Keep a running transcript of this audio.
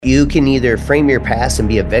You can either frame your past and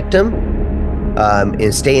be a victim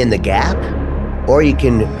and stay in the gap, or you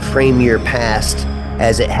can frame your past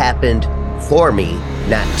as it happened for me,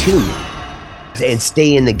 not to me, and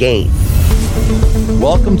stay in the game.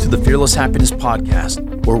 Welcome to the Fearless Happiness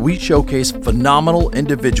Podcast, where we showcase phenomenal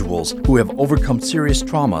individuals who have overcome serious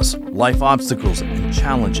traumas, life obstacles, and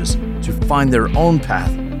challenges to find their own path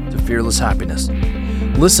to fearless happiness.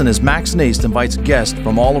 Listen as Max Naist invites guests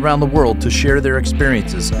from all around the world to share their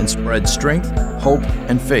experiences and spread strength, hope,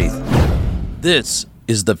 and faith. This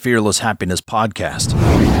is the Fearless Happiness Podcast,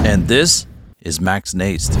 and this is Max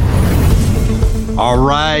Naist. All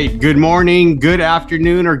right. Good morning, good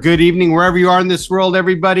afternoon, or good evening, wherever you are in this world,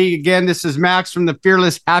 everybody. Again, this is Max from the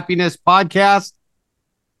Fearless Happiness Podcast,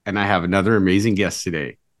 and I have another amazing guest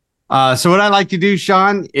today. So what I like to do,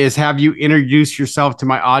 Shawn, is have you introduce yourself to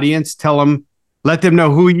my audience. Let them know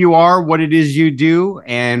who you are, what it is you do,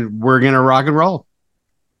 and we're going to rock and roll.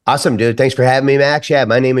 Awesome, dude. Thanks for having me, Max. Yeah,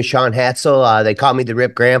 my name is Shawn Hadsall. They call me the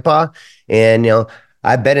Rip Grandpa. And,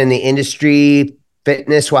 I've been in the industry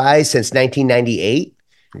fitness-wise since 1998.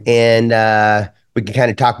 And we can kind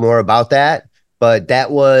of talk more about that. But that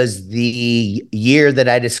was the year that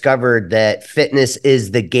I discovered that fitness is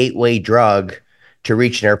the gateway drug to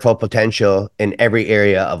reaching our full potential in every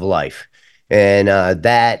area of life. And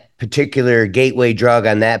that particular gateway drug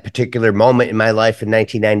on that particular moment in my life in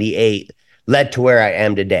 1998 led to where I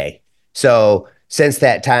am today. So since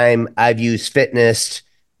that time, I've used fitness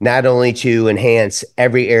not only to enhance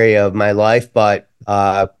every area of my life, but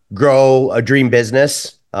grow a dream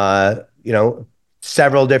business,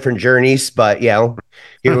 several different journeys. But, here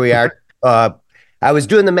we are. I was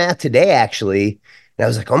doing the math today, actually, and I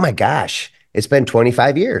was like, oh, my gosh, it's been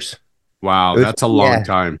 25 years. Wow, that's a long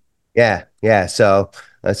time. Yeah. So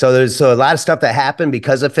there's a lot of stuff that happened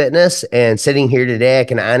because of fitness, and sitting here today, I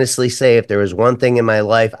can honestly say if there was one thing in my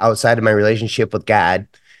life outside of my relationship with God,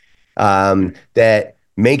 that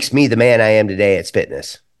makes me the man I am today, it's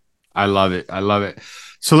fitness. I love it.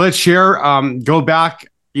 So let's share, go back,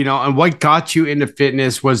 and what got you into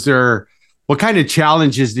fitness? What kind of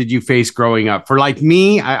challenges did you face growing up? For like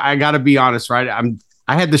me, I gotta be honest, right?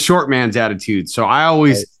 I had the short man's attitude. So I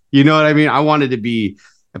always, you know what I mean? I wanted to be,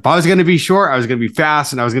 if I was going to be short, I was going to be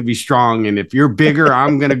fast and I was going to be strong. And if you're bigger,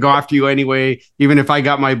 I'm going to go after you anyway, even if I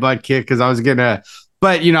got my butt kicked, because I was going to,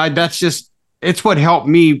 but it's what helped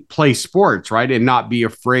me play sports, right? And not be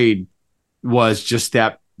afraid was just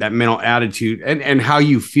that mental attitude and how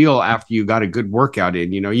you feel after you got a good workout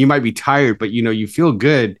in. You might be tired, but you feel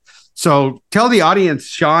good. So tell the audience,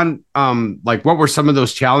 Shawn, what were some of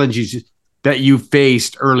those challenges that you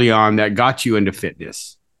faced early on that got you into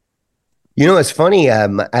fitness? It's funny. I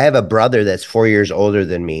have a brother that's 4 years older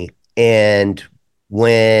than me. And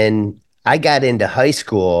when I got into high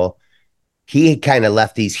school, he kind of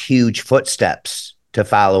left these huge footsteps to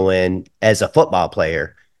follow in as a football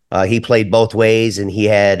player. He played both ways, and he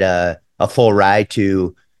had a full ride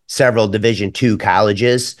to several Division II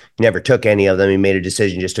colleges. Never took any of them. He made a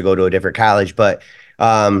decision just to go to a different college. But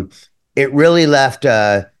it really left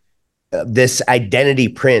this identity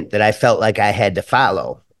print that I felt like I had to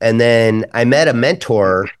follow. And then I met a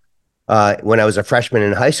mentor when I was a freshman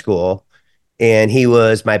in high school, and he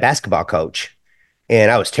was my basketball coach. And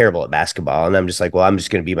I was terrible at basketball. And I'm just like, well, I'm just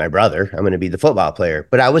going to be my brother. I'm going to be the football player.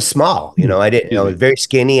 But I was small. I was very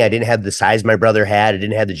skinny. I didn't have the size my brother had. I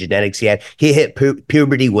didn't have the genetics he had. He hit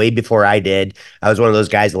puberty way before I did. I was one of those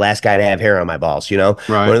guys, the last guy to have hair on my balls, right.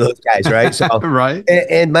 One of those guys, right? So, right.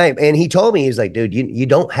 And he told me, he's like, dude, you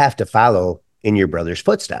don't have to follow in your brother's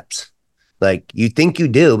footsteps. Like, you think you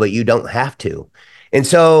do, but you don't have to. And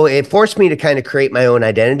so it forced me to kind of create my own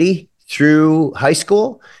identity through high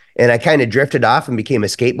school. And I kind of drifted off and became a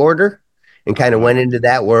skateboarder and kind of went into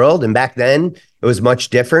that world. And back then it was much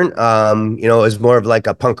different. It was more of like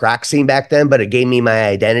a punk rock scene back then, but it gave me my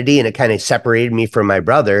identity and it kind of separated me from my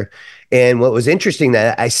brother. And what was interesting,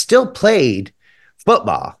 that I still played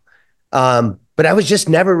football, but I was just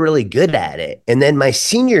never really good at it. And then my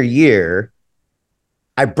senior year,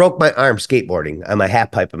 I broke my arm skateboarding on my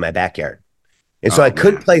half pipe in my backyard. And so I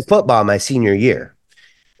couldn't play football my senior year.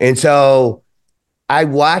 And so I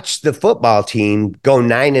watched the football team go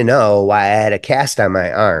 9-0 while I had a cast on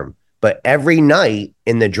my arm. But every night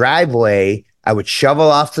in the driveway, I would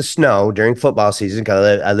shovel off the snow during football season,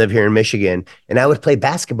 because I live here in Michigan, and I would play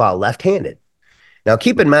basketball left-handed. Now,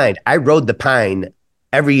 keep in mind, I rode the pine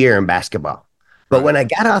every year in basketball. But when I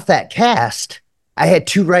got off that cast, I had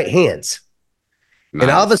two right hands. Nice.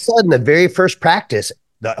 And all of a sudden, the very first practice,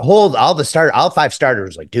 all five starters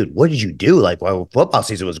was like, dude, what did you do? Like, while football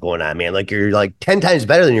season was going on, man, like you're like 10 times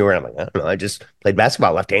better than you were. I'm like, I don't know. I just played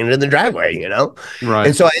basketball left-handed in the driveway, you know? And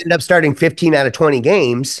Right. so I ended up starting 15 out of 20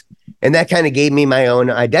 games. And that kind of gave me my own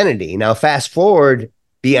identity. Now, fast forward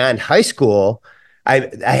beyond high school, I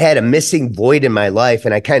had a missing void in my life,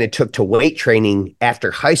 and I kind of took to weight training after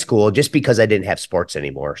high school just because I didn't have sports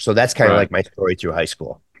anymore. So that's kind of Right. like my story through high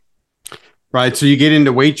school. Right. So you get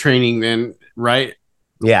into weight training then, right?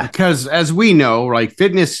 Yeah. Because as we know, like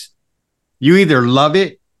fitness, you either love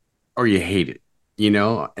it or you hate it, you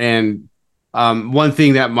know? And one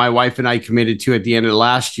thing that my wife and I committed to at the end of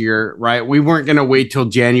last year, right? We weren't going to wait till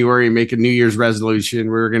January and make a New Year's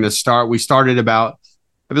resolution. We started about,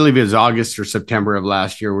 I believe it was August or September of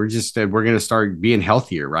last year. We just said, we're going to start being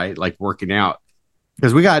healthier, right? Like working out.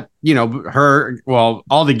 Because we got,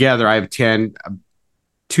 all together, I have 10,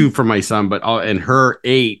 2 for my son, and her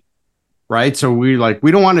 8. Right. So we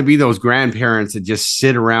don't want to be those grandparents that just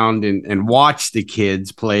sit around and watch the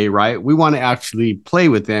kids play. Right. We want to actually play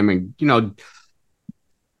with them. And,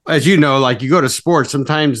 as you know, like you go to sports,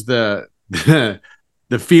 sometimes the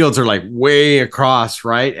fields are like way across.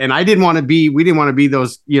 Right. And we didn't want to be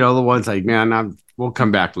those, the ones like, man, we'll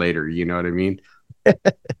come back later. You know what I mean?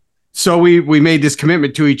 So we made this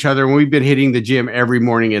commitment to each other, and we've been hitting the gym every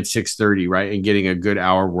morning at 6:30, right, and getting a good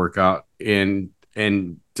hour workout. And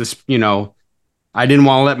just, I didn't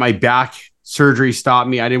want to let my back surgery stop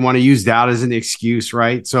me. I didn't want to use that as an excuse,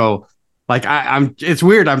 right? So, like, it's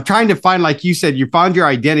weird. I'm trying to find, like you said, you found your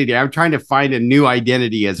identity. I'm trying to find a new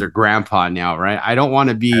identity as a grandpa now, right? I don't want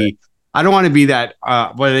to be that,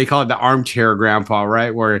 what do they call it? The armchair grandpa,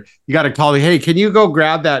 right? Where you got to call me, hey, can you go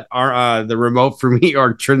grab that, the remote for me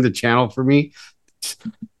or turn the channel for me?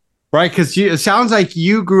 Right. Because it sounds like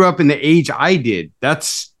you grew up in the age I did.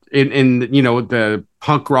 That's in the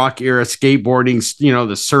punk rock era, skateboarding,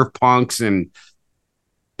 the surf punks. And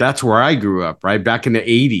that's where I grew up, right? Back in the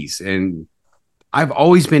 80s. And I've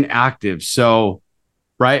always been active. So,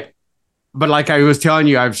 right. But like I was telling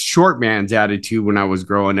you, I have short man's attitude when I was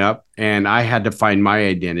growing up, and I had to find my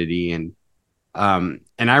identity. And I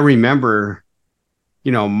remember,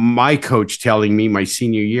 my coach telling me my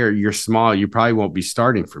senior year, you're small, you probably won't be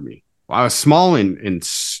starting for me. Well, I was small and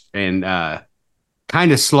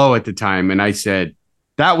kind of slow at the time. And I said,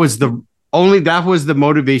 that was the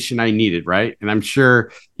motivation I needed. Right. And I'm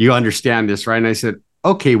sure you understand this. Right. And I said,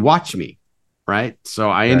 okay, watch me. Right. So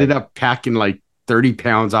I ended up packing like 30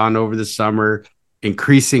 pounds on over the summer,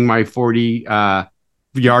 increasing my 40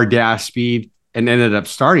 yard dash speed, and ended up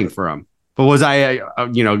starting for him. But was I,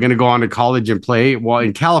 going to go on to college and play? Well,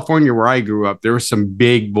 in California, where I grew up, there were some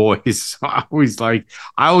big boys. So I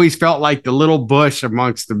always felt like the little bush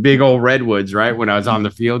amongst the big old redwoods, right? When I was on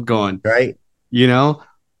the field going, Right.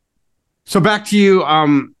 So back to you.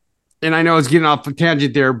 And I know it's getting off a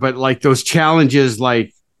tangent there, but like those challenges,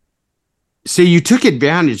 like, say you took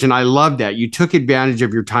advantage, and I love that. You took advantage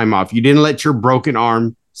of your time off. You didn't let your broken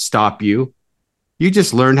arm stop you. You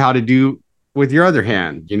just learned how to do with your other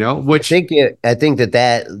hand, which I think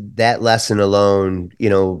that lesson alone,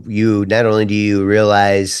 you not only do you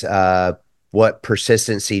realize what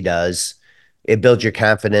persistency does, it builds your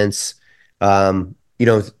confidence. Something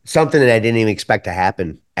that I didn't even expect to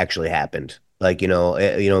happen actually happened. Like,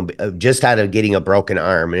 just out of getting a broken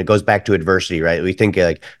arm, and it goes back to adversity, right? We think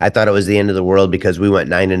like, I thought it was the end of the world because we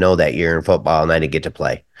went 9-0 that year in football and I didn't get to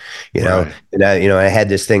play, Right. and I had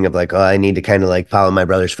this thing of like, oh, I need to kind of like follow my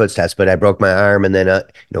brother's footsteps, but I broke my arm. And then,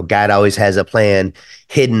 God always has a plan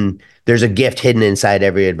hidden. There's a gift hidden inside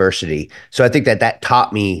every adversity. So I think that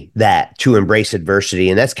taught me that to embrace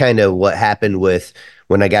adversity. And that's kind of what happened with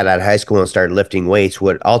when I got out of high school and started lifting weights.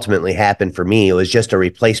 What ultimately happened for me, it was just a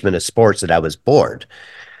replacement of sports that I was bored.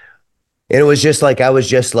 And it was just like, I was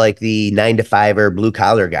just like the 9-to-5er blue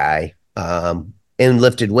collar guy, and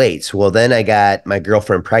lifted weights. Well, then I got my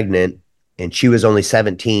girlfriend pregnant, and she was only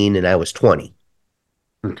 17 and I was 20.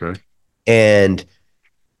 Okay. And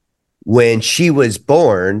when she was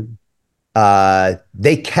born,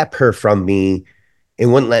 they kept her from me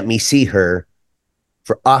and wouldn't let me see her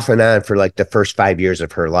for off and on for like the first 5 years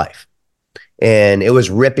of her life. And it was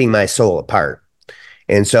ripping my soul apart.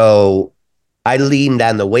 And so I leaned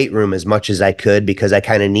on the weight room as much as I could because I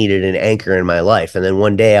kind of needed an anchor in my life. And then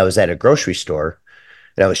one day I was at a grocery store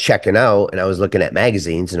and I was checking out and I was looking at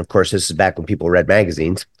magazines. And of course, this is back when people read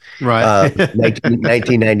magazines, Right.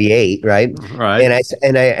 1998. Right. Right.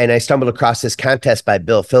 And I stumbled across this contest by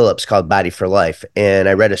Bill Phillips called Body for Life. And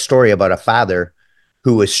I read a story about a father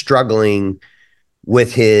who was struggling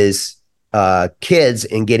with his kids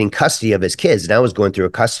and getting custody of his kids. And I was going through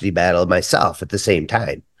a custody battle myself at the same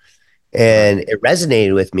time. And it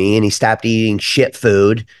resonated with me, and he stopped eating shit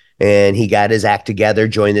food, and he got his act together,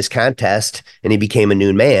 joined this contest, and he became a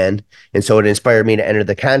new man. And so it inspired me to enter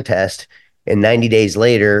the contest. And 90 days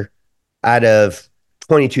later, out of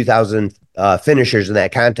 22,000 finishers in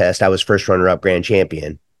that contest, I was first runner-up grand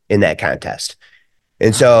champion in that contest.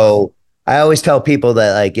 And so I always tell people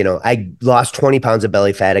that, like, you know, I lost 20 pounds of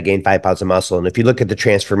belly fat. I gained 5 pounds of muscle. And if you look at the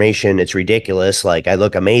transformation, it's ridiculous. Like, I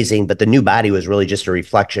look amazing, but the new body was really just a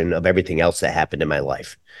reflection of everything else that happened in my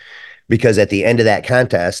life. Because at the end of that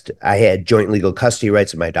contest, I had joint legal custody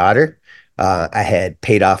rights of my daughter. I had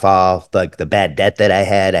paid off all like the bad debt that I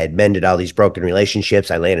had. I had mended all these broken relationships.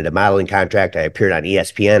 I landed a modeling contract. I appeared on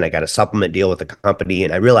ESPN. I got a supplement deal with the company.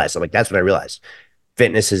 And I realized, I'm like, that's when I realized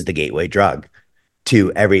fitness is the gateway drug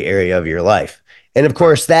to every area of your life. And of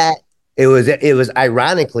course, that it was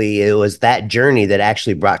ironically, it was that journey that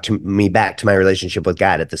actually brought me back to my relationship with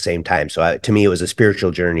God at the same time. So to me, it was a spiritual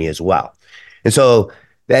journey as well. And so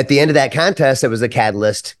at the end of that contest, it was a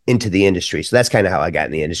catalyst into the industry. So that's kind of how I got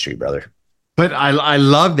in the industry, brother. But I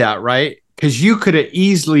love that, right? Because you could have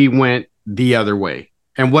easily went the other way.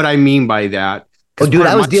 And what I mean by that, oh, dude,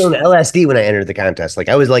 I was dealing LSD when I entered the contest. Like,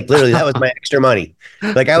 I was like, literally, that was my extra money.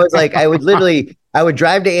 Like, I was like, I would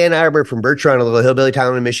drive to Ann Arbor from Bertrand, a little hillbilly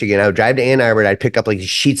town in Michigan. I would drive to Ann Arbor, and I'd pick up like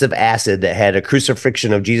sheets of acid that had a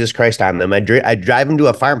crucifixion of Jesus Christ on them. I'd drive them to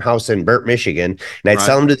a farmhouse in Burt, Michigan, and I'd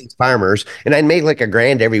sell them to these farmers, and I'd make like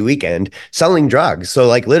 $1,000 every weekend selling drugs. So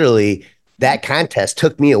like literally, that contest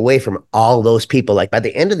took me away from all those people. Like by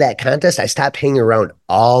the end of that contest, I stopped hanging around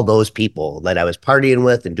all those people that I was partying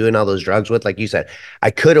with and doing all those drugs with. Like you said, I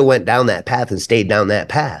could have went down that path and stayed down that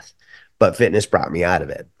path, but fitness brought me out of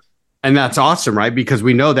it. And that's awesome, right? Because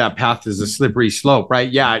we know that path is a slippery slope, right?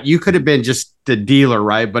 Yeah, you could have been just the dealer,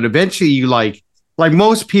 right? But eventually you like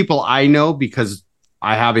most people I know, because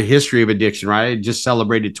I have a history of addiction, right? I just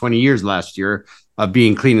celebrated 20 years last year of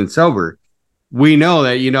being clean and sober. We know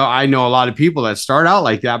that, you know, I know a lot of people that start out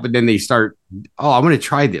like that, but then they start, oh, I'm going to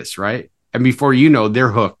try this, right? And before you know, they're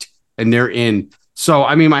hooked and they're in. So,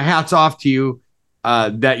 I mean, my hat's off to you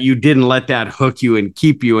that you didn't let that hook you and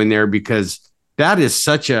keep you in there, because that is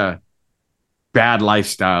such a bad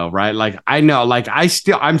lifestyle, right? Like, I know, like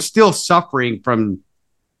I'm still suffering from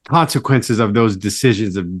consequences of those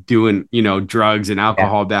decisions of doing, you know, drugs and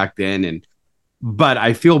alcohol back then. But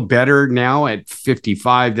I feel better now at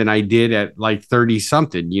 55 than I did at like 30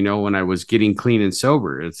 something, you know, when I was getting clean and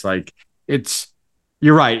sober. It's like,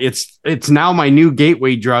 you're right. It's now my new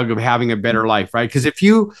gateway drug of having a better life, right? Because if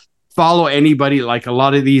you follow anybody, like a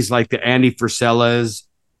lot of these, like the Andy Frisellas,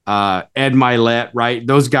 Ed Milet, right?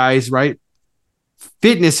 Those guys, right?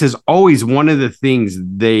 Fitness is always one of the things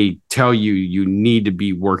they tell you need to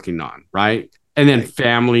be working on, right? And then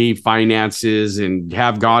family, finances, and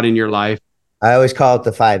have God in your life. I always call it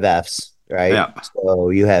the 5 F's, right? Yeah.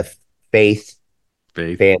 So you have faith,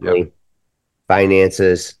 family,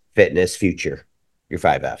 finances, fitness, future, your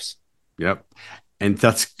 5 F's. Yep. And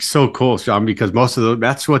that's so cool, Shawn, because most of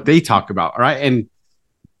that's what they talk about. Right.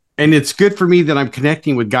 And it's good for me that I'm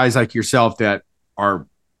connecting with guys like yourself that are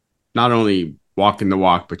not only walking the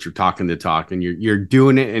walk, but you're talking the talk, and you're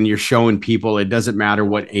doing it, and you're showing people it doesn't matter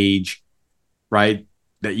what age, right,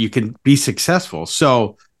 that you can be successful.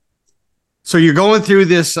 So you're going through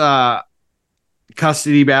this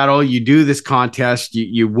custody battle. You do this contest,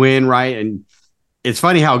 you win, right? And it's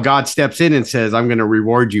funny how God steps in and says, I'm going to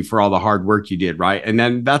reward you for all the hard work you did, right? And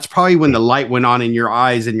then that's probably when the light went on in your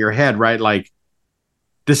eyes and your head, right? Like,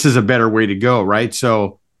 this is a better way to go, right?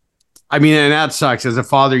 So, I mean, and that sucks. As a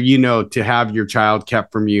father, you know, to have your child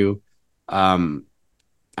kept from you. I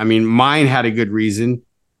mean, mine had a good reason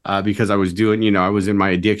because I was doing, you know, I was in my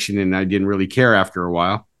addiction and I didn't really care after a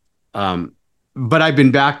while. But I've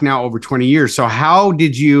been back now over 20 years. So how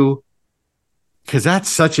did you, because that's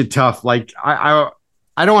such a tough, like, I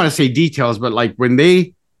don't want to say details, but like when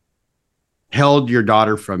they held your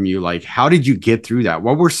daughter from you, like, how did you get through that?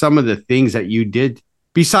 What were some of the things that you did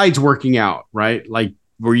besides working out, right? Like,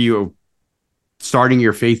 were you starting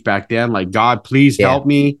your faith back then? Like, God, please help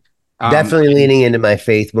me. Definitely leaning into my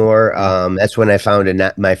faith more. That's when I found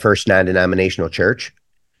my first non-denominational church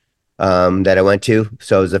that I went to.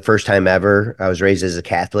 So it was the first time ever. I was raised as a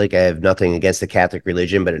Catholic. I have nothing against the Catholic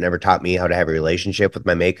religion, but it never taught me how to have a relationship with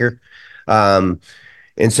my maker. And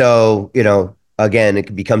so, you know, again,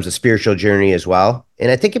 it becomes a spiritual journey as well. And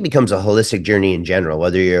I think it becomes a holistic journey in general,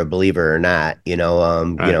 whether you're a believer or not, you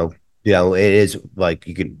know, it is like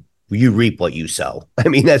you reap what you sow. I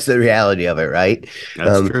mean, that's the reality of it, right?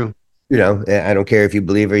 That's true. You know, I don't care if you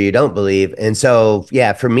believe or you don't believe. And so,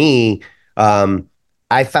 yeah, for me,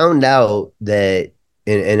 I found out that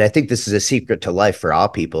and I think this is a secret to life for all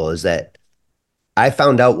people, is that I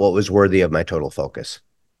found out what was worthy of my total focus.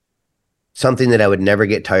 Something that I would never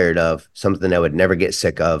get tired of, something I would never get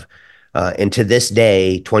sick of. And to this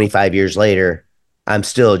day, 25 years later, I'm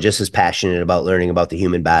still just as passionate about learning about the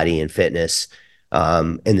human body and fitness,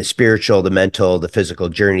 and the spiritual, the mental, the physical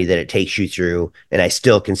journey that it takes you through. And I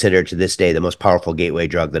still consider it to this day the most powerful gateway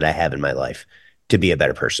drug that I have in my life to be a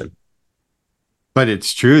better person. But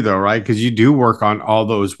it's true though, right? Because you do work on all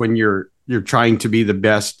those when you're trying to be the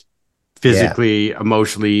best physically,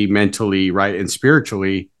 emotionally, mentally, right? And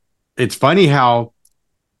spiritually. It's funny how,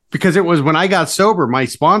 because it was when I got sober, my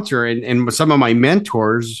sponsor and some of my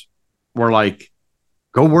mentors were like,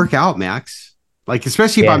 go work out, Max. Like,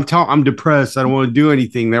 especially if I'm depressed, I don't want to do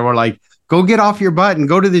anything. They were like, go get off your butt and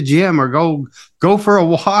go to the gym or go for a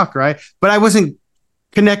walk, right? But I wasn't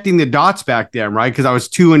connecting the dots back then, right? Because I was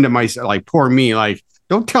too into myself, like, poor me, like,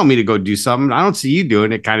 don't tell me to go do something. I don't see you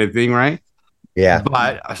doing it, kind of thing, right? Yeah.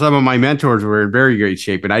 But some of my mentors were in very great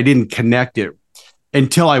shape, and I didn't connect it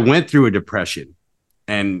until I went through a depression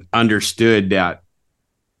and understood that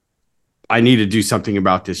I need to do something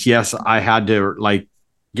about this. Yes, I had to like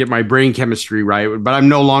get my brain chemistry right, but I'm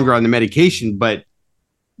no longer on the medication. But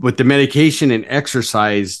with the medication and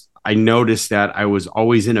exercise, I noticed that I was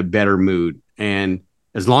always in a better mood. And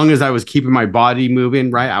as long as I was keeping my body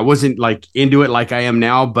moving, right, I wasn't like into it like I am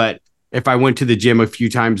now. But if I went to the gym a few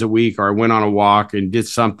times a week or I went on a walk and did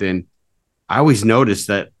something, I always noticed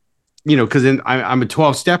that, because I'm a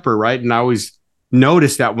 12-stepper, right? And I always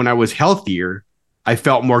noticed that when I was healthier, I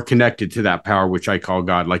felt more connected to that power, which I call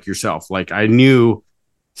God, like yourself. Like I knew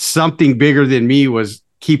something bigger than me was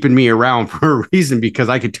keeping me around for a reason, because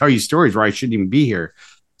I could tell you stories where I shouldn't even be here.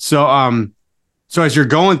 So as you're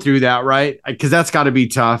going through that, right? Because that's got to be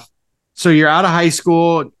tough. So you're out of high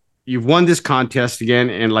school, you've won this contest again.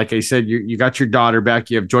 And like I said, you got your daughter back,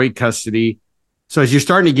 you have joint custody. So as you're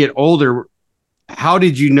starting to get older, how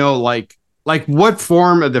did you know, like what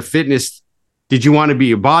form of the fitness did you want to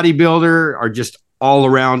be, a bodybuilder or just all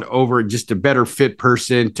around over just a better fit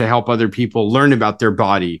person to help other people learn about their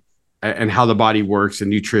body and how the body works and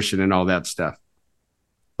nutrition and all that stuff?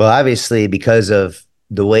 Well, obviously, because of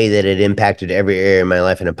the way that it impacted every area of my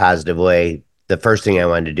life in a positive way, the first thing I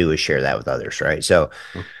wanted to do was share that with others, right? So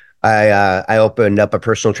I opened up a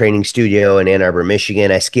personal training studio in Ann Arbor,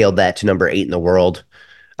 Michigan. I scaled that to number 8 in the world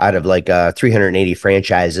out of like 380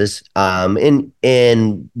 franchises. And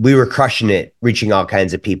we were crushing it, reaching all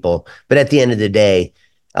kinds of people. But at the end of the day,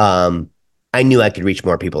 I knew I could reach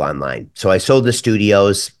more people online. So I sold the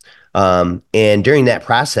studios. And during that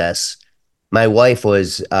process, my wife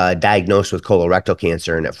was diagnosed with colorectal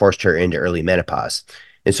cancer, and it forced her into early menopause.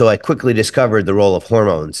 And so I quickly discovered the role of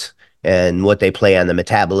hormones and what they play on the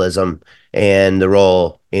metabolism and the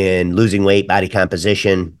role in losing weight, body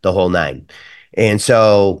composition, the whole nine. And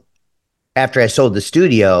so after I sold the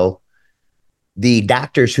studio, the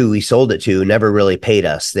doctors who we sold it to never really paid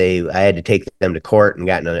us. I had to take them to court and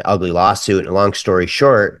got in an ugly lawsuit. And long story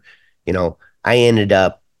short, I ended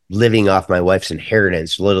up living off my wife's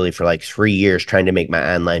inheritance literally for like 3 years, trying to make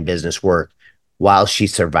my online business work while she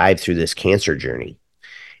survived through this cancer journey.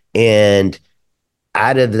 And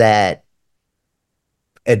out of that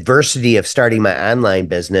adversity of starting my online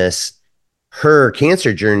business, her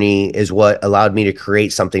cancer journey is what allowed me to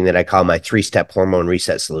create something that I call my 3-step hormone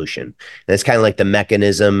reset solution. And it's kind of like the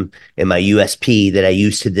mechanism and my USP that I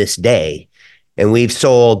use to this day. And we've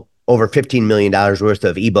sold over $15 million worth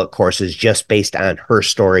of ebook courses just based on her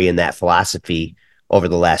story and that philosophy over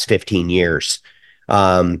the last 15 years.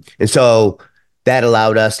 And so that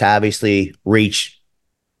allowed us to obviously reach,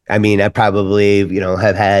 I probably,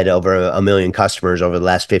 have had over a million customers over the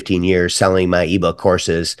last 15 years selling my ebook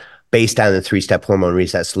courses based on the 3-step hormone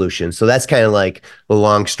reset solution. So that's kind of like the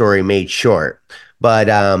long story made short. But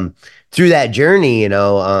through that journey, it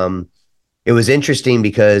was interesting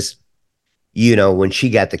because, when she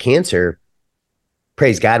got the cancer,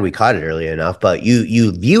 praise God, we caught it early enough, but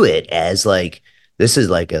you view it as like, this is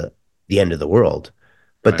like the end of the world.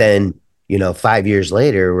 But then, 5 years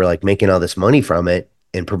later, we're like making all this money from it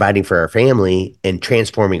and providing for our family and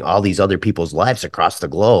transforming all these other people's lives across the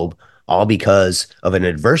globe, all because of an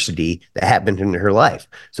adversity that happened in her life.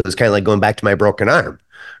 So it's kind of like going back to my broken arm,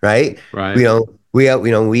 right? Right. We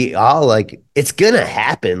all like, it's going to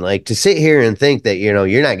happen. Like, to sit here and think that,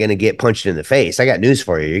 you're not going to get punched in the face. I got news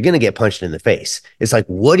for you. You're going to get punched in the face. It's like,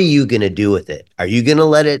 what are you going to do with it? Are you going to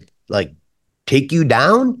let it like take you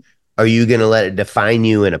down? Are you going to let it define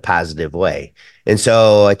you in a positive way? And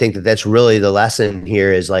so I think that that's really the lesson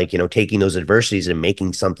here, is like, taking those adversities and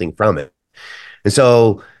making something from it. And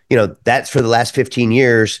so, that's for the last 15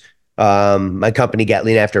 years. My company got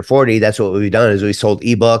lean after 40. That's what we've done is we sold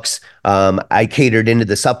ebooks. I catered into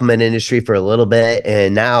the supplement industry for a little bit.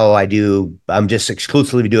 And now I'm just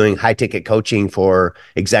exclusively doing high ticket coaching for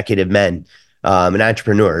executive men, and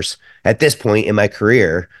entrepreneurs at this point in my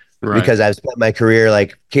career, because I've spent my career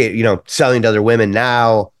selling to other women.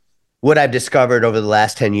 Now, what I've discovered over the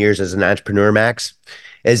last 10 years as an entrepreneur, Max,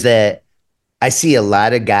 is that I see a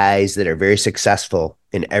lot of guys that are very successful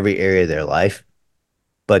in every area of their life,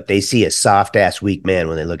 but they see a soft ass weak man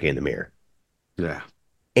when they look in the mirror. Yeah.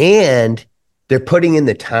 And they're putting in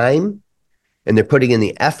the time and they're putting in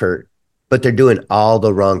the effort, but they're doing all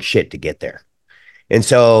the wrong shit to get there. And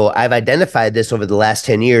so I've identified this over the last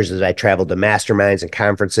 10 years as I traveled to masterminds and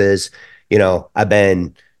conferences. I've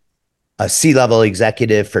been a C-level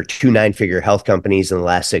executive for 2 9-figure health companies in the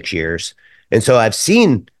last 6 years. And so I've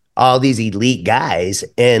seen all these elite guys,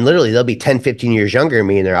 and literally they'll be 10, 15 years younger than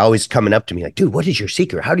me. And they're always coming up to me like, dude, what is your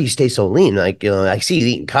secret? How do you stay so lean? Like, I see you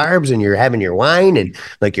eating carbs and you're having your wine and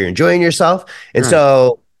like you're enjoying yourself. And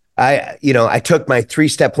so I took my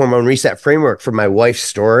 3-step hormone reset framework from my wife's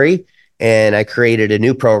story, and I created a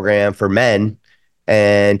new program for men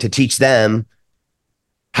and to teach them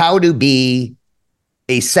how to be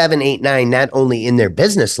a 7, 8, 9, not only in their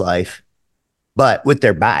business life, but with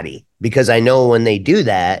their body. Because I know when they do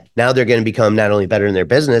that, now they're going to become not only better in their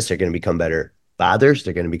business, they're going to become better fathers.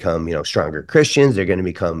 They're going to become, stronger Christians. They're going to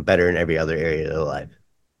become better in every other area of their life.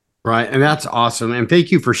 Right. And that's awesome. And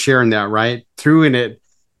thank you for sharing that, right? Through in it,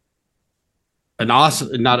 an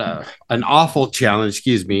awful challenge,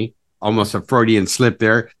 excuse me, almost a Freudian slip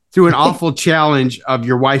there. Through an awful challenge of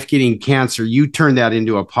your wife getting cancer, you turned that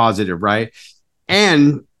into a positive, right?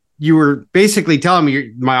 And you were basically telling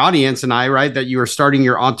me, my audience and I, right, that you were starting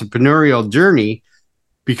your entrepreneurial journey,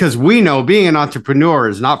 because we know being an entrepreneur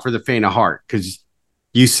is not for the faint of heart, because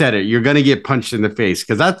you said it, you're going to get punched in the face.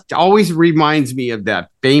 Because that always reminds me of that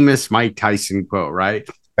famous Mike Tyson quote, right?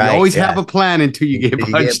 You always have a plan until you get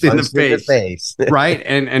punched in the face. Right.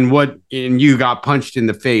 And you got punched in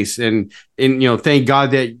the face. And thank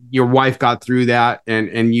God that your wife got through that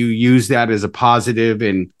and you use that as a positive.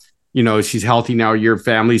 And she's healthy now, your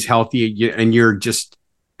family's healthy, and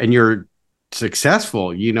you're successful,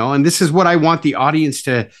 and this is what I want the audience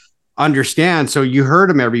to understand. So you heard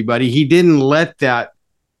him, everybody. He didn't let that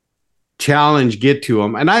challenge get to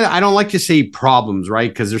him. And I don't like to say problems, right?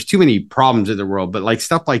 Because there's too many problems in the world, but like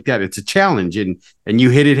stuff like that, it's a challenge, and you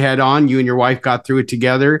hit it head on. You and your wife got through it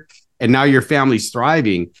together, and now your family's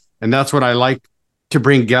thriving. And that's what I like to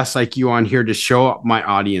bring guests like you on here to show up my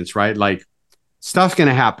audience, right? Like, stuff's going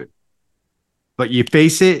to happen, but you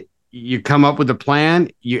face it, you come up with a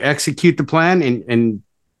plan, you execute the plan, and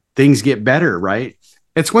things get better, right?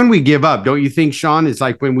 It's when we give up. Don't you think, Shawn? It's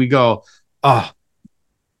like when we go, oh,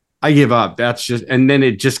 I give up. That's just, and then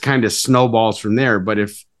it just kind of snowballs from there. But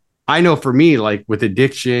if I know for me, like with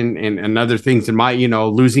addiction and other things in my,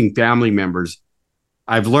 losing family members,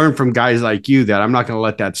 I've learned from guys like you that I'm not going to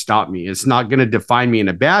let that stop me. It's not going to define me in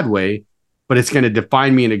a bad way, but it's going to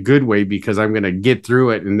define me in a good way, because I'm going to get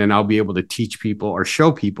through it. And then I'll be able to teach people or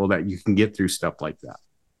show people that you can get through stuff like that.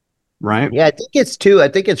 Right. Yeah. I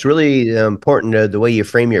think it's really important the way you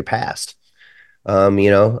frame your past.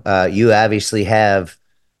 You obviously have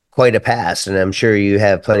quite a past, and I'm sure you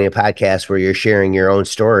have plenty of podcasts where you're sharing your own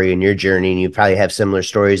story and your journey, and you probably have similar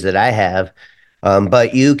stories that I have.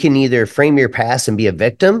 But you can either frame your past and be a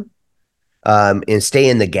victim, and stay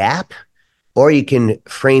in the gap, or you can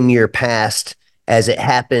frame your past as it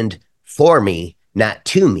happened for me, not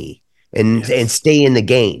to me, and stay in the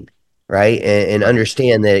game, right? And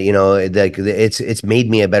understand that it's made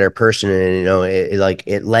me a better person, and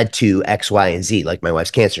it led to X, Y, and Z, like my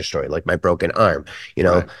wife's cancer story, like my broken arm,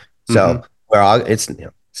 Right. So we're all it's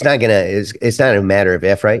not a matter of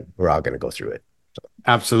if, right? We're all going to go through it. So.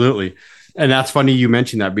 Absolutely. And that's funny you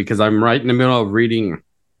mentioned that, because I'm right in the middle of reading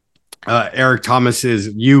Eric Thomas's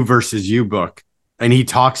You versus You book. And he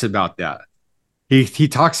talks about that. He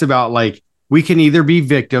talks about, like, we can either be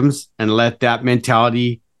victims and let that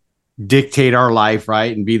mentality dictate our life,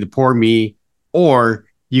 right? And be the poor me, or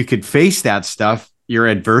you could face that stuff, your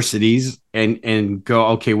adversities, and go,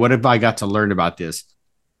 okay, what have I got to learn about this?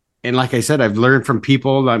 And like I said, I've learned from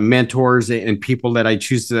people, mentors, and people that I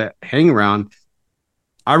choose to hang around.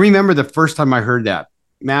 I remember the first time I heard that,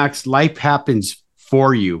 Max, life happens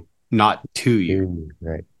for you, not to you.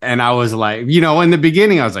 Right. And I was like, in the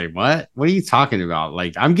beginning, I was like, what are you talking about?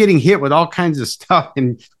 Like, I'm getting hit with all kinds of stuff.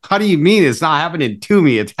 And how do you mean it's not happening to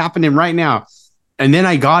me? It's happening right now. And then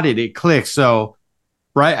I got it. It clicked. So,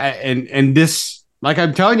 right. And this Like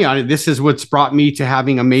I'm telling you, this is what's brought me to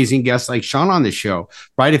having amazing guests like Shawn on the show,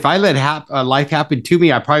 right? If I let life happen to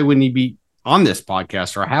me, I probably wouldn't be on this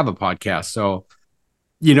podcast or have a podcast. So,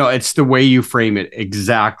 it's the way you frame it.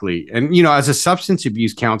 Exactly. And, as a substance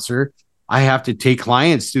abuse counselor, I have to take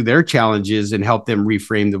clients through their challenges and help them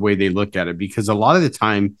reframe the way they look at it, because a lot of the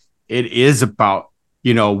time it is about,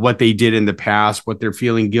 what they did in the past, what they're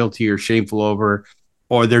feeling guilty or shameful over,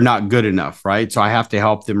 or they're not good enough, right? So I have to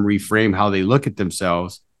help them reframe how they look at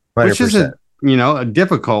themselves, which 100%. is a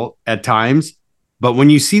difficult at times. But when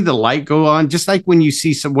you see the light go on, just like when you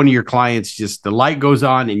see one of your clients, just the light goes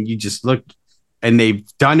on and you just look and they've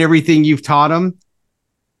done everything you've taught them,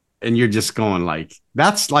 and you're just going like,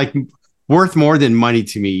 that's like worth more than money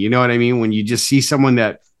to me. You know what I mean? When you just see someone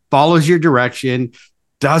that follows your direction,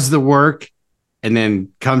 does the work, and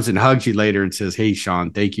then comes and hugs you later and says, "Hey, Shawn,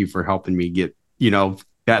 thank you for helping me get,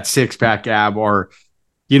 that 6-pack ab," or,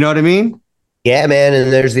 you know what I mean? Yeah, man.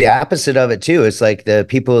 And there's the opposite of it too. It's like the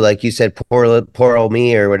people, like you said, poor old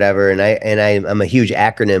me or whatever. And I'm a huge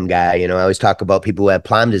acronym guy. I always talk about people who have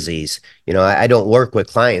Lyme disease. I don't work with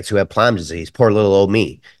clients who have Lyme disease. Poor little old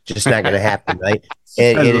me. Just not going to happen, right?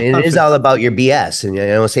 And it is all about your BS. And I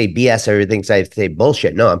don't say BS, everything I say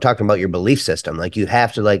bullshit. No, I'm talking about your belief system. Like you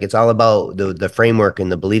have to, it's all about the framework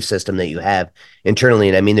and the belief system that you have internally.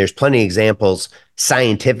 And I mean, there's plenty of examples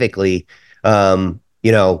scientifically,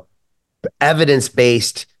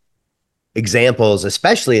 evidence-based examples,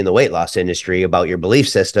 especially in the weight loss industry, about your belief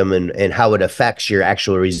system and how it affects your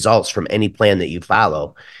actual results from any plan that you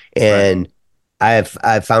follow. And right.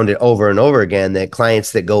 I've found it over and over again that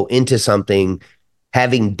clients that go into something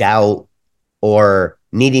having doubt or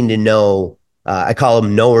needing to know, I call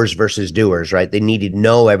them knowers versus doers, right? They need to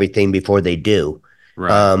know everything before they do.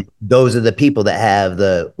 Right. Those are the people that have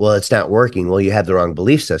it's not working. Well, you have the wrong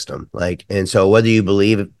belief system. And so whether you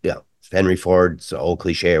believe, Henry Ford's old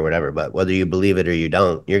cliche or whatever, but whether you believe it or you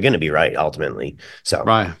don't, you're going to be right ultimately. So,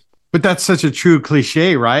 right. But that's such a true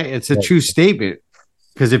cliche, right? It's a true statement,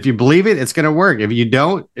 because if you believe it, it's going to work. If you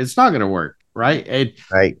don't, it's not going to work. Right.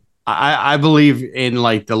 Right. I believe in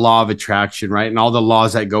the law of attraction, right? And all the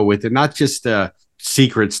laws that go with it, not just the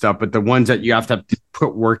secret stuff, but the ones that you have to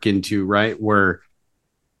put work into, right? Where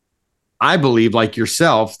I believe, like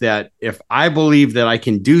yourself, that if I believe that I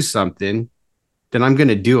can do something, then I'm going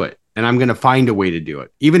to do it. And I'm going to find a way to do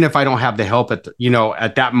it, even if I don't have the help at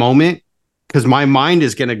that moment, because my mind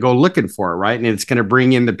is going to go looking for it, right? And it's going to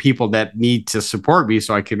bring in the people that need to support me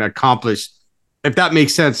so I can accomplish, if that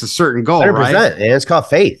makes sense, a certain goal, 100%, right? And it's called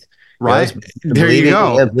faith, right? There you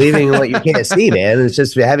go. Believing in what you can't see, man. It's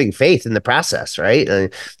just having faith in the process, right?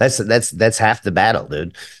 That's half the battle,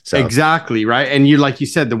 dude. So exactly, right. And like you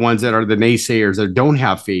said, the ones that are the naysayers that don't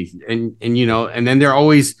have faith, and then they're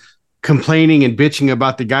always complaining and bitching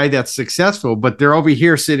about the guy that's successful, but they're over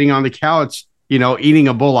here sitting on the couch, eating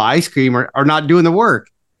a bowl of ice cream or not doing the work.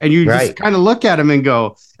 And you just kind of look at them and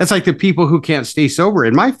go, that's like the people who can't stay sober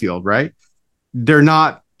in my field, right? They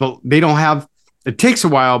don't have, it takes a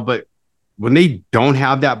while, but when they don't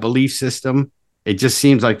have that belief system, it just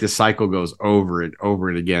seems like the cycle goes over and over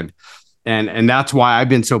and again. And that's why I've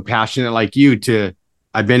been so passionate like you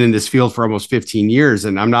I've been in this field for almost 15 years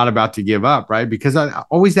and I'm not about to give up, right? Because I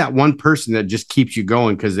always that one person that just keeps you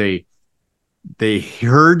going because they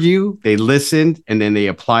heard you, they listened, and then they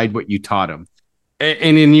applied what you taught them.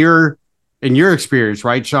 And in your experience,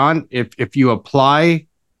 right, Shawn, if you apply,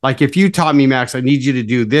 like if you taught me, Max, I need you to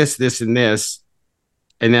do this, this, and this,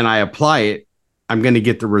 and then I apply it, I'm going to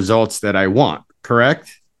get the results that I want,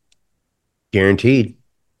 correct? Guaranteed.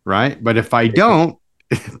 Right. But if I don't,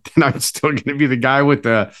 then I'm still going to be the guy with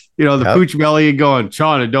the pooch belly and going,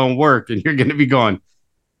 Shawn, it don't work. And you're going to be going,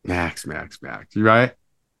 Max, right?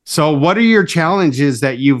 So what are your challenges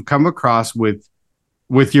that you've come across with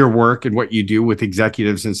your work and what you do with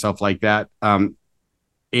executives and stuff like that,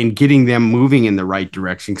 in getting them moving in the right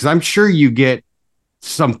direction? Because I'm sure you get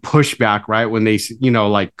some pushback, right? When they,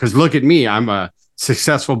 because look at me, I'm a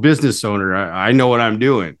successful business owner. I know what I'm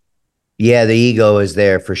doing. Yeah, the ego is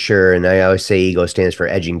there for sure. And I always say ego stands for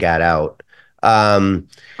edging God out.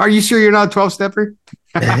 Are you sure you're not a 12-stepper?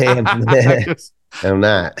 I'm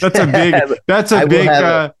not. That's a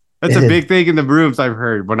big thing in the rooms I've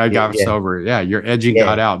heard when I got sober. Yeah, you're edging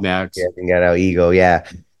God out, Max. Yeah, edging God out, ego, yeah.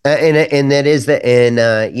 And that is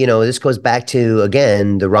this goes back to,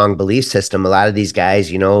 again, the wrong belief system. A lot of these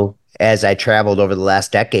guys, as I traveled over the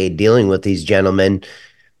last decade dealing with these gentlemen,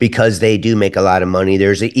 because they do make a lot of money,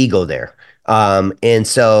 there's an ego there. And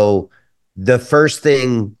so the first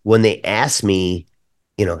thing when they ask me,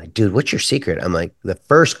 dude, what's your secret? I'm like, the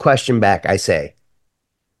first question back I say,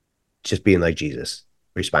 just being like Jesus,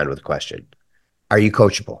 respond with a question. are you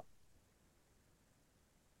coachable?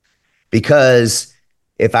 Because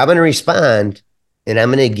if I'm going to respond and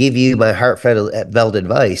I'm going to give you my heartfelt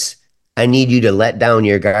advice, I need you to let down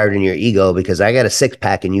your guard and your ego because I got a six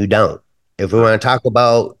pack and you don't. If we want to talk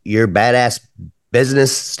about your badass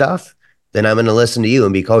business stuff, then I'm going to listen to you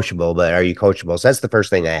and be coachable. But are you coachable? So that's the first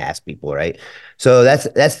thing I ask people, right? So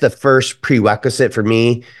that's the first prerequisite for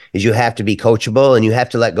me is you have to be coachable and you have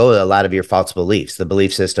to let go of a lot of your false beliefs. The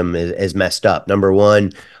belief system is messed up. Number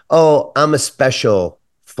one, oh, I'm a special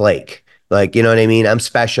flake. Like, you know what I mean? I'm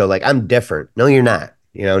special. Like, I'm different. No, you're not.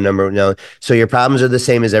 You know, no. So your problems are the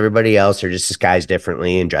same as everybody else. They're just disguised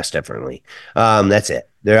differently and dressed differently. That's it.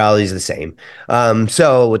 They're always the same.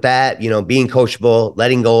 So with that, you know, being coachable,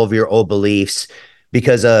 letting go of your old beliefs,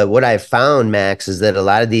 because what I've found, Max, is that a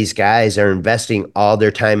lot of these guys are investing all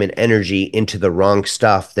their time and energy into the wrong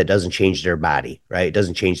stuff that doesn't change their body, right? It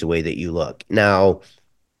doesn't change the way that you look. Now,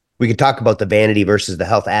 we could talk about the vanity versus the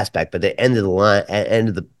health aspect, but the end of the line, end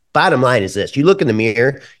of the bottom line is this: you look in the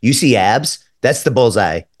mirror, you see abs. That's the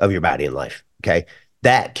bullseye of your body in life. Okay.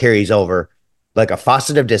 That carries over like a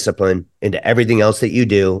faucet of discipline into everything else that you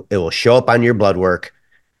do. It will show up on your blood work.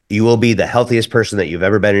 You will be the healthiest person that you've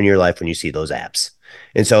ever been in your life when you see those abs.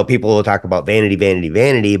 And so people will talk about vanity, vanity,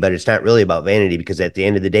 vanity, but it's not really about vanity because at the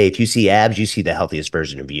end of the day, if you see abs, you see the healthiest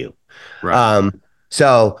version of you. Right.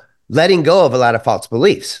 So letting go of a lot of false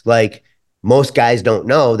beliefs, like most guys don't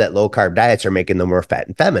know that low carb diets are making them more fat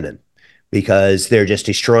and feminine because they're just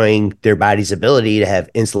destroying their body's ability to have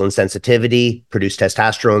insulin sensitivity, produce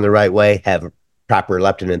testosterone the right way, have proper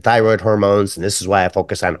leptin and thyroid hormones. And this is why I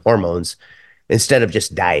focus on hormones instead of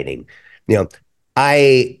just dieting. You know,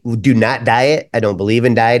 I do not diet. I don't believe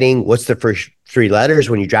in dieting. What's the first three letters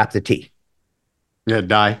when you drop the T? Yeah,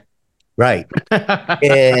 die. Right.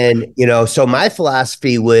 And, you know, so my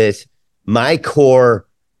philosophy with my core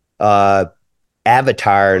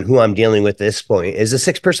avatar and who I'm dealing with at this point is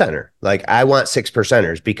a 6%er. Like I want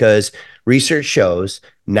 6%ers because research shows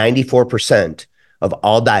 94% of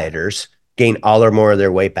all dieters gain all or more of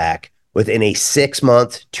their weight back within a 6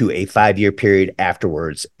 month to a 5 year period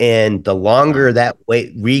afterwards. And the longer that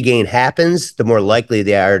weight regain happens, the more likely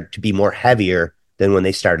they are to be more heavier than when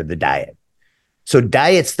they started the diet. So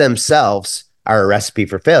diets themselves are a recipe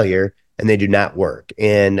for failure and they do not work.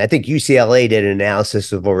 And I think UCLA did an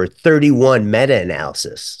analysis of over 31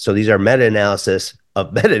 meta-analysis. So these are meta-analysis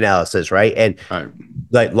of meta-analysis, right? And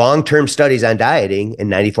like long-term studies on dieting,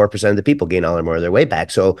 and 94% of the people gain all or more of their weight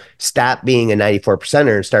back. So stop being a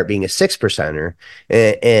 94%er and start being a 6%er.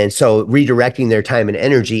 And so redirecting their time and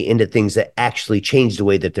energy into things that actually change the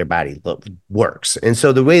way that their body works. And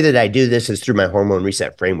so the way that I do this is through my hormone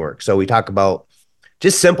reset framework. So we talk about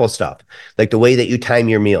just simple stuff, like the way that you time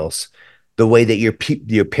your meals, the way that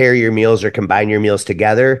you pair your meals or combine your meals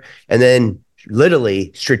together, and then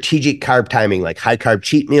literally strategic carb timing, like high carb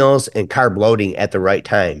cheat meals and carb loading at the right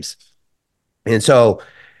times. And so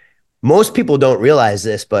most people don't realize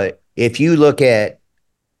this, but if you look at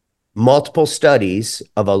multiple studies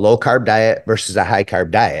of a low carb diet versus a high carb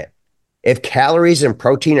diet, if calories and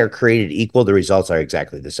protein are created equal, the results are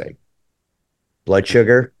exactly the same. Blood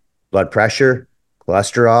sugar, blood pressure,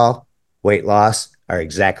 cholesterol, weight loss are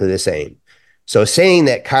exactly the same. So saying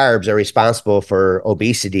that carbs are responsible for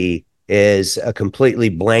obesity is a completely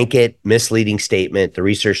blanket, misleading statement. The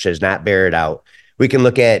research does not bear it out. We can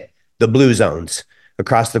look at the blue zones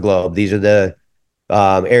across the globe. These are the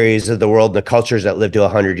areas of the world and the cultures that live to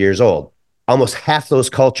 100 years old. Almost half those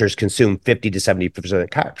cultures consume 50 to 70% of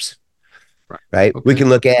carbs, right? Okay. We can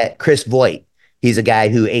look at Chris Voigt. He's a guy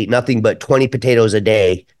who ate nothing but 20 potatoes a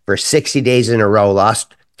day for 60 days in a row,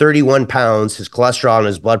 lost 31 pounds. His cholesterol and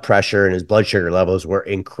his blood pressure and his blood sugar levels were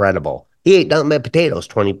incredible. He ate nothing but potatoes,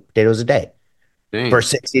 20 potatoes a day. Dang. For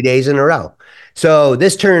 60 days in a row. So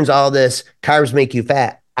this turns all this carbs make you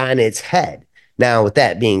fat on its head. Now, with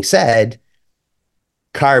that being said,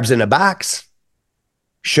 carbs in a box,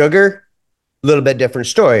 sugar, a little bit different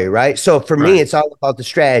story, right? So for me, it's all about the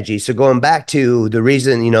strategy. So going back to the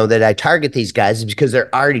reason, that I target these guys is because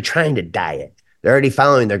they're already trying to diet. They're already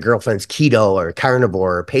following their girlfriend's keto or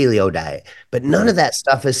carnivore or paleo diet, but none of that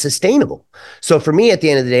stuff is sustainable. So for me, at the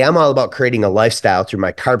end of the day, I'm all about creating a lifestyle through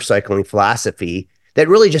my carb cycling philosophy that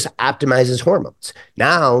really just optimizes hormones.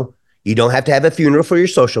 Now, you don't have to have a funeral for your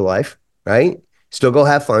social life, right? Still go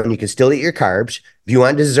have fun. You can still eat your carbs. If you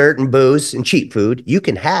want dessert and booze and cheap food, you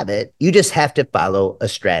can have it. You just have to follow a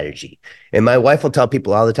strategy. And my wife will tell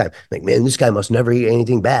people all the time, like, man, this guy must never eat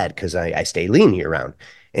anything bad because I stay lean year round.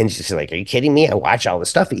 And she's like, are you kidding me? I watch all the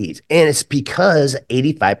stuff he eats. And it's because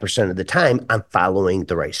 85% of the time I'm following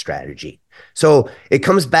the right strategy. So it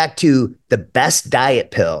comes back to the best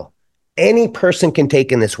diet pill any person can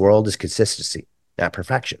take in this world is consistency, not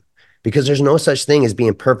perfection. Because there's no such thing as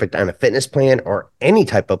being perfect on a fitness plan or any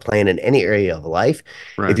type of plan in any area of life.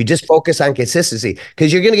 Right. If you just focus on consistency,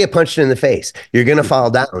 because you're going to get punched in the face, you're going to fall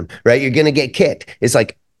down, right? You're going to get kicked. It's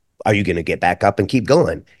like, are you going to get back up and keep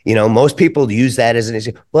going? You know, most people use that as an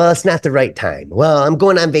excuse. Well, it's not the right time. Well, I'm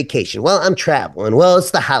going on vacation. Well, I'm traveling. Well, it's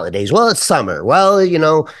the holidays. Well, it's summer. Well,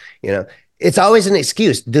 it's always an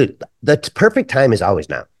excuse, dude. The perfect time is always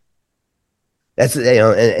now. That's,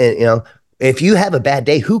 and if you have a bad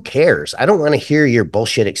day, who cares? I don't want to hear your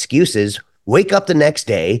bullshit excuses. Wake up the next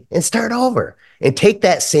day and start over and take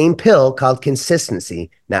that same pill called consistency,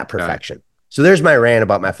 not perfection. Right. So there's my rant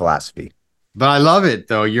about my philosophy. But I love it,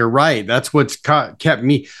 though. You're right. That's what's kept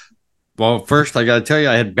me. Well, first, I got to tell you,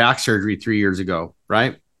 I had back surgery 3 years ago,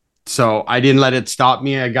 right? So I didn't let it stop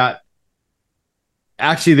me.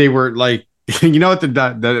 Actually, they were like, you know what,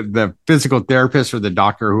 the physical therapist or the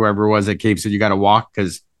doctor, or whoever it was that came, said, you got to walk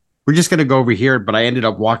because we're just going to go over here. But I ended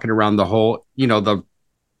up walking around the whole, the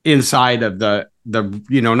inside of the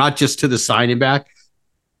not just to the side and back.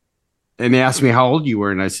 And they asked me how old you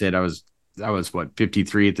were. And I said, I was what,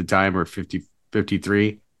 53 at the time, or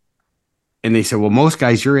 53. And they said, well, most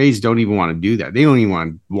guys your age don't even want to do that. They don't even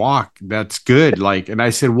want to walk. That's good. And I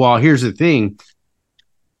said, well, here's the thing.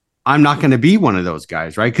 I'm not going to be one of those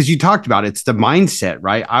guys, right? Because you talked about it's the mindset,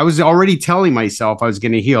 right? I was already telling myself I was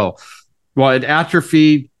going to heal. Well, it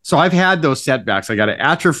atrophied. So I've had those setbacks. I got an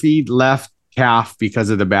atrophied left calf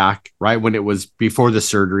because of the back, right? When it was before the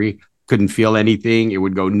surgery, couldn't feel anything. It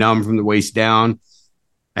would go numb from the waist down.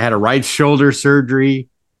 I had a right shoulder surgery.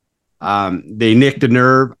 They nicked a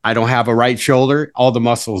nerve. I don't have a right shoulder. All the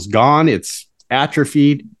muscle's gone. It's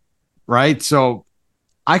atrophied, right? So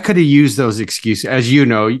I could have used those excuses, as you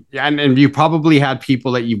know, and you probably had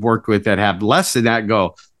people that you've worked with that have less than that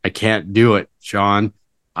go, I can't do it, Shawn.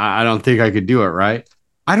 I don't think I could do it, right?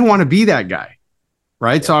 I don't want to be that guy,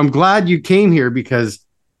 right? So I'm glad you came here, because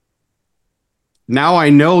now I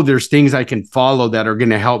know there's things I can follow that are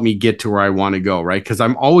going to help me get to where I want to go, right? Because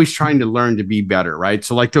I'm always trying to learn to be better, right?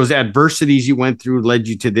 So like those adversities you went through led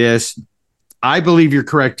you to this. I believe you're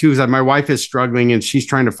correct too, because my wife is struggling and she's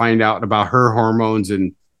trying to find out about her hormones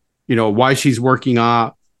and, why she's working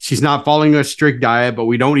on. She's not following a strict diet, but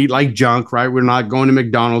we don't eat like junk, right? We're not going to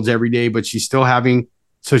McDonald's every day, but she's still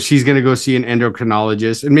so she's going to go see an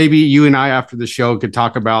endocrinologist. And maybe you and I after the show could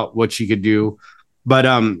talk about what she could do, but,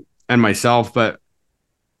 and myself, but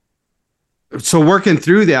so working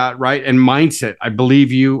through that, right? And mindset, I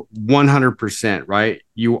believe you 100%, right?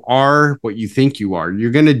 You are what you think you are.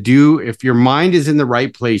 You're going to do, if your mind is in the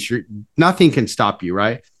right place, nothing can stop you,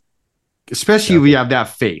 right? Especially if you have that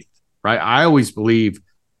faith, right? I always believe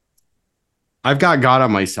I've got God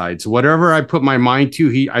on my side. So whatever I put my mind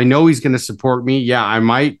to, I know he's going to support me. Yeah, I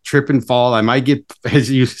might trip and fall. I might get,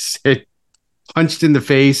 as you said, punched in the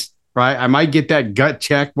face, right? I might get that gut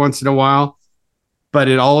check once in a while. But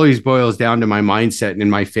it always boils down to my mindset and in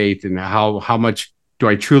my faith, and how much do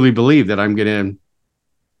I truly believe that I'm going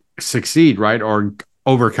to succeed, right? Or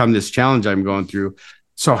overcome this challenge I'm going through.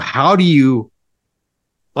 So how did you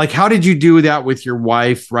do that with your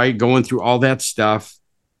wife, right? Going through all that stuff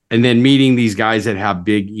and then meeting these guys that have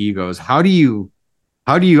big egos. How do you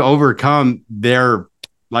overcome their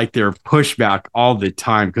pushback all the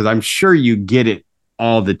time? Because I'm sure you get it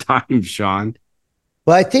all the time, Shawn.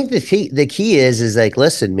 Well, I think the key is like,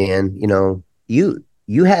 listen, man,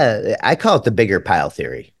 you have, I call it the bigger pile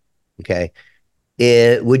theory. Okay.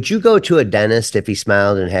 Would you go to a dentist if he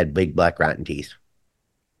smiled and had big black rotten teeth?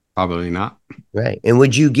 Probably not. Right. And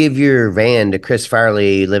would you give your van to Chris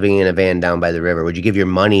Farley living in a van down by the river? Would you give your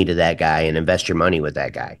money to that guy and invest your money with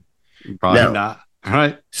that guy? Probably not. All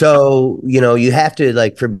right. So, you have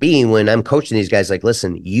to, for me, when I'm coaching these guys,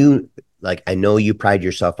 listen, I know you pride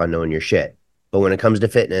yourself on knowing your shit. But when it comes to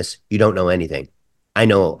fitness, you don't know anything. I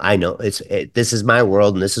know. This is my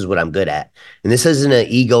world and this is what I'm good at. And this isn't an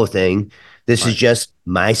ego thing. This is just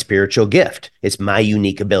my spiritual gift. It's my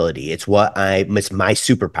unique ability. It's my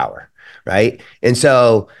superpower. Right. And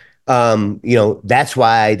so, that's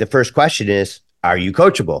why the first question is, are you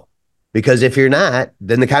coachable? Because if you're not,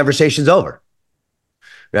 then the conversation's over.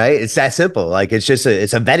 Right. It's that simple. It's just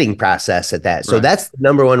it's a vetting process at that. So that's the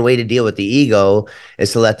number one way to deal with the ego,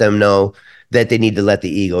 is to let them know that they need to let the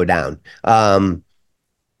ego down.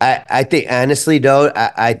 I think, honestly, though,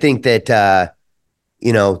 I think that, the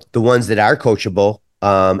ones that are coachable,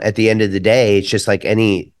 at the end of the day, it's just like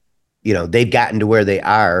any, they've gotten to where they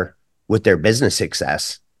are with their business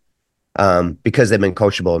success, because they've been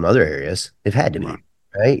coachable in other areas. They've had to be,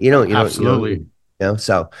 right? Absolutely.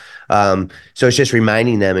 So it's just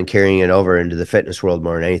reminding them and carrying it over into the fitness world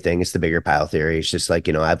more than anything. It's the bigger pile theory. It's just like,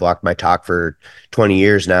 I've walked my talk for 20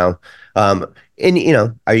 years now. And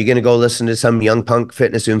are you going to go listen to some young punk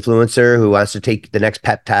fitness influencer who wants to take the next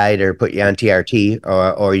peptide or put you on TRT,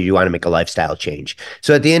 or you want to make a lifestyle change?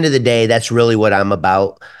 So at the end of the day, that's really what I'm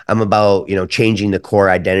about. I'm about, changing the core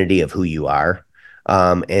identity of who you are,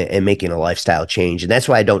 and making a lifestyle change. And that's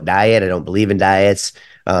why I don't diet. I don't believe in diets.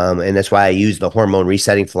 And that's why I use the hormone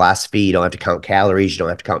resetting philosophy. You don't have to count calories. You don't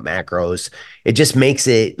have to count macros. It just makes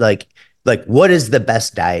it like what is the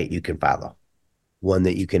best diet you can follow? One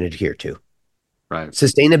that you can adhere to. Right.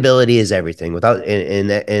 Sustainability is everything and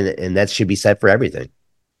that should be said for everything.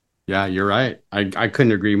 Yeah, you're right. I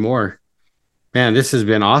couldn't agree more. Man, this has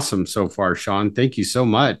been awesome so far, Shawn. Thank you so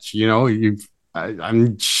much.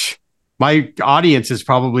 My audience is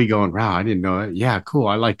probably going, wow, I didn't know it. Yeah, cool.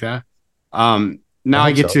 I like that. Now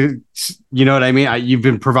I get to, you know what I mean? You've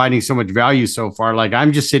been providing so much value so far. Like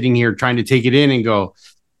I'm just sitting here trying to take it in and go,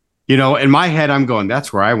 in my head, I'm going,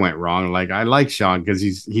 that's where I went wrong. Like I like Shawn because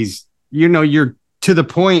he's, you're to the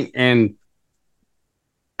point. And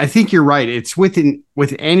I think you're right. It's with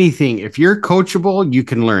anything. If you're coachable, you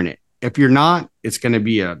can learn it. If you're not, it's going to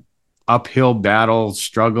be a uphill battle,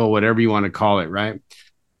 struggle, whatever you want to call it. Right.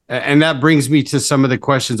 And that brings me to some of the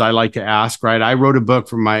questions I like to ask, right? I wrote a book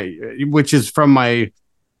which is from my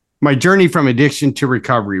journey from addiction to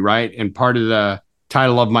recovery, right? And part of the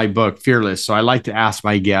title of my book, Fearless. So I like to ask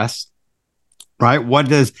my guests, right?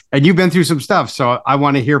 And you've been through some stuff. So I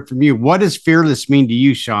want to hear from you. What does fearless mean to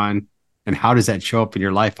you, Shawn? And how does that show up in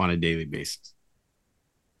your life on a daily basis?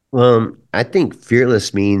 Well, I think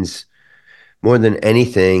fearless means more than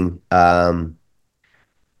anything,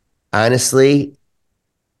 honestly,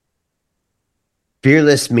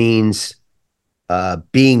 fearless means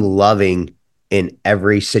being loving in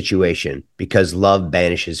every situation, because love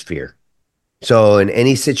banishes fear. So in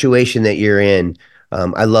any situation that you're in,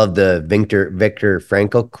 I love the Viktor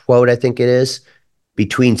Frankl quote, I think it is,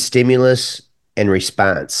 between stimulus and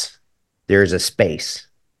response, there's a space.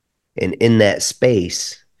 And in that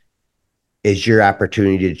space is your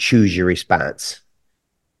opportunity to choose your response.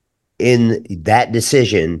 In that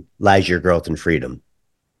decision lies your growth and freedom.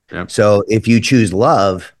 Yep. So if you choose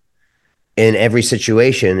love in every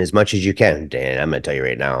situation as much as you can, Dan, I'm going to tell you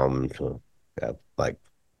right now, I'm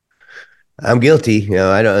guilty.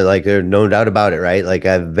 I don't there's no doubt about it. Right. Like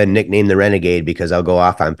I've been nicknamed the renegade because I'll go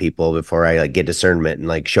off on people before I get discernment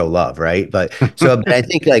and show love. Right. But I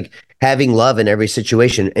think having love in every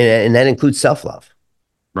situation, and that includes self-love.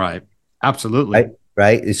 Right. Absolutely.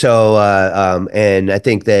 Right. So, and I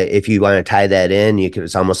think that if you want to tie that in,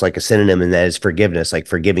 it's almost like a synonym, and that is forgiveness, like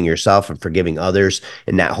forgiving yourself and forgiving others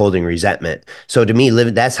and not holding resentment. So to me,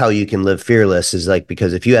 that's how you can live fearless, is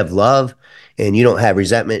because if you have love and you don't have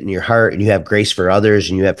resentment in your heart, and you have grace for others,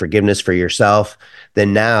 and you have forgiveness for yourself,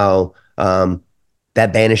 then now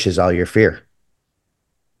that banishes all your fear.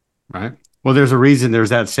 Right. Well, there's a reason there's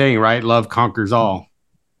that saying, right? Love conquers all.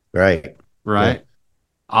 Right. Right. Yeah.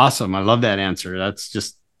 Awesome. I love that answer. That's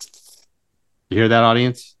just, you hear that,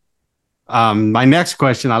 audience? My next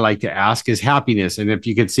question I like to ask is happiness. And if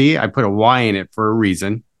you could see, I put a Y in it for a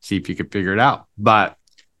reason. See if you could figure it out. But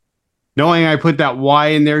knowing I put that Y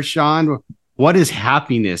in there, Shawn, what is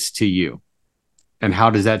happiness to you? And how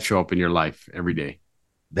does that show up in your life every day?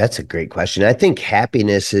 That's a great question. I think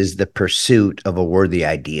happiness is the pursuit of a worthy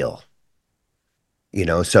ideal.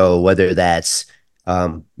 So whether that's,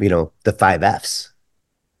 the 5 F's,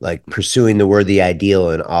 like pursuing the worthy ideal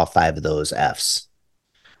in all 5 of those F's.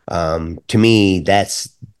 To me,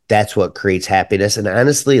 that's what creates happiness. And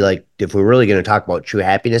honestly, if we're really going to talk about true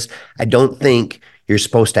happiness, I don't think you're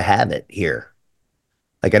supposed to have it here.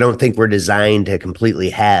 I don't think we're designed to completely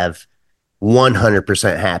have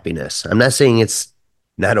 100% happiness. I'm not saying it's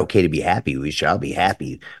not okay to be happy. We shall be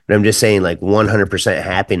happy. But I'm just saying 100%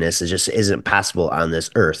 happiness isn't possible on this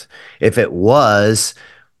earth. If it was,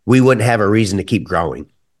 we wouldn't have a reason to keep growing.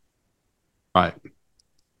 Right.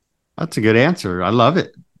 That's a good answer. I love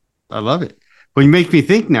it. Well, you make me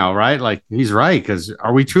think now, right? He's right. Because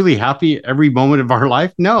are we truly happy every moment of our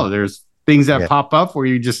life? No, there's things that pop up where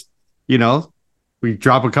you just, we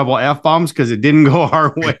drop a couple F-bombs because it didn't go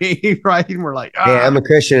our way, right? And we're like, Hey, I'm a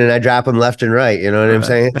Christian and I drop them left and right. You know what I'm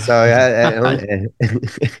saying? So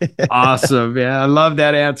awesome. Yeah, I love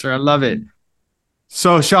that answer. I love it.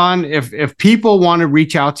 So, Shawn, if people want to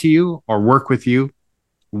reach out to you or work with you,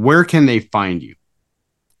 where can they find you?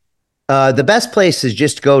 The best place is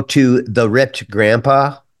just go to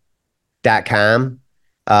therippedgrandpa.com.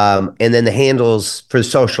 And then the handles for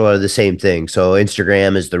social are the same thing. So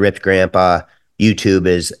Instagram is The Ripped Grandpa. YouTube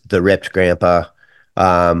is The Ripped Grandpa.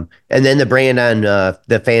 And then the brand on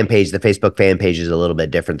the fan page, the Facebook fan page is a little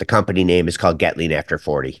bit different. The company name is called Get Lean After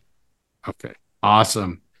 40. Okay.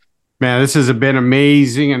 Awesome. Man, this has been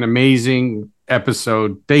an amazing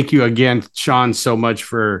episode. Thank you again, Shawn, so much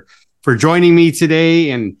for joining me today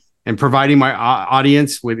and providing my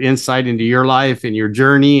audience with insight into your life and your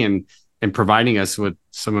journey and providing us with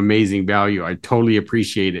some amazing value. I totally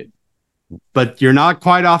appreciate it. But you're not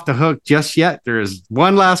quite off the hook just yet. There is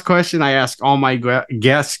one last question I ask all my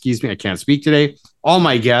guests. Excuse me, I can't speak today. All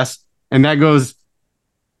my guests. And that goes,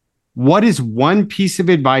 what is one piece of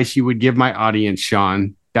advice you would give my audience,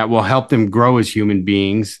 Shawn, that will help them grow as human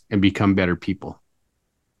beings and become better people?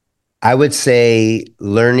 I would say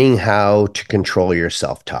learning how to control your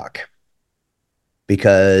self-talk,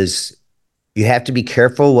 because you have to be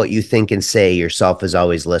careful what you think and say. Yourself is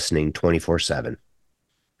always listening 24/7.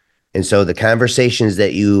 And so the conversations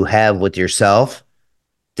that you have with yourself,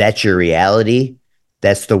 that's your reality.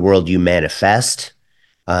 That's the world you manifest.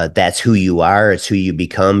 That's who you are. It's who you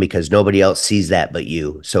become, because nobody else sees that but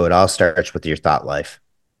you. So it all starts with your thought life.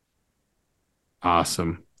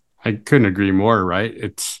 Awesome. I couldn't agree more, right?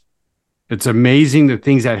 It's amazing the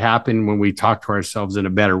things that happen when we talk to ourselves in a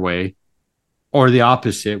better way, or the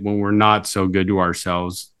opposite, when we're not so good to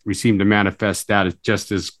ourselves. We seem to manifest that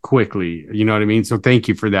just as quickly. You know what I mean? So thank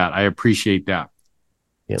you for that. I appreciate that.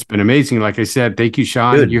 Yep. It's been amazing. Like I said, thank you,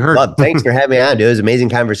 Shawn. Dude, you heard. Thanks for having me on, dude. It was an amazing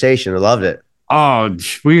conversation. I loved it. Oh,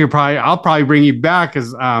 I'll probably bring you back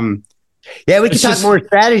because yeah, we can talk more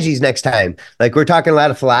strategies next time. Like, we're talking a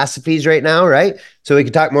lot of philosophies right now, right? So we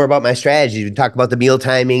can talk more about my strategies. We can talk about the meal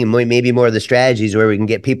timing and maybe more of the strategies where we can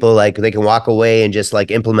get people, like, they can walk away and just like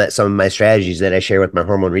implement some of my strategies that I share with my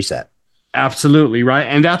hormone reset. Absolutely. Right.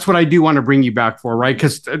 And that's what I do want to bring you back for, right?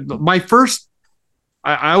 Because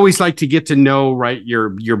I always like to get to know, right,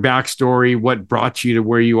 your backstory, what brought you to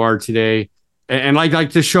where you are today. And I'd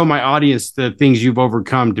like to show my audience the things you've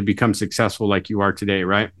overcome to become successful like you are today,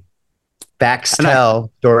 right? Facts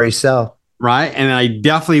tell, stories sell. Right. And I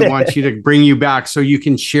definitely want you to bring you back so you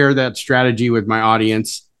can share that strategy with my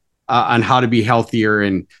audience on how to be healthier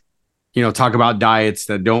and, you know, talk about diets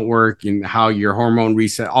that don't work and how your hormone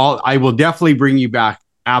reset. I will definitely bring you back.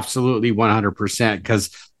 Absolutely 100%. Because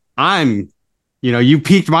you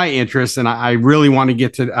piqued my interest and I really want to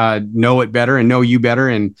get to know it better and know you better.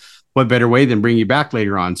 And what better way than bring you back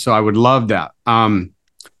later on? So I would love that. So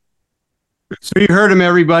you heard him,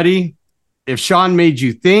 everybody. If Shawn made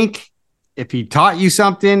you think, if he taught you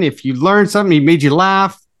something, if you learned something, he made you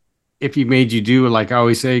laugh, if he made you do, like I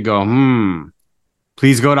always say, go,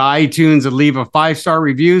 please go to iTunes and leave a 5-star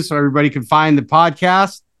review so everybody can find the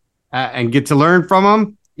podcast and get to learn from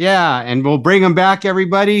them. Yeah. And we'll bring them back,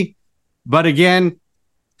 everybody. But again,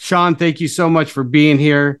 Shawn, thank you so much for being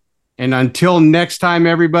here. And until next time,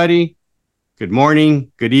 everybody, good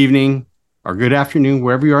morning, good evening, or good afternoon,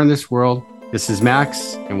 wherever you are in this world. This is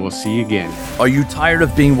Max, and we'll see you again. Are you tired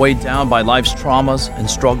of being weighed down by life's traumas and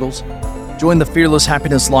struggles? Join the Fearless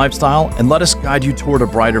Happiness lifestyle and let us guide you toward a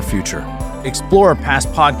brighter future. Explore our past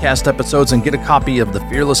podcast episodes and get a copy of the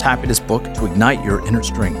Fearless Happiness book to ignite your inner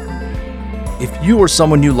strength. If you or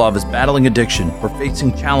someone you love is battling addiction or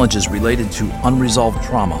facing challenges related to unresolved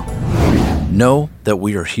trauma, know that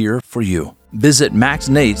we are here for you. Visit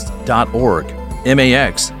maxnijst.org,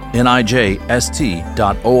 maxnijst.org,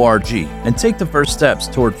 and take the first steps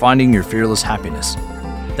toward finding your fearless happiness.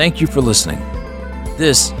 Thank you for listening.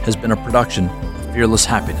 This has been a production of Fearless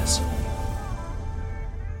Happiness.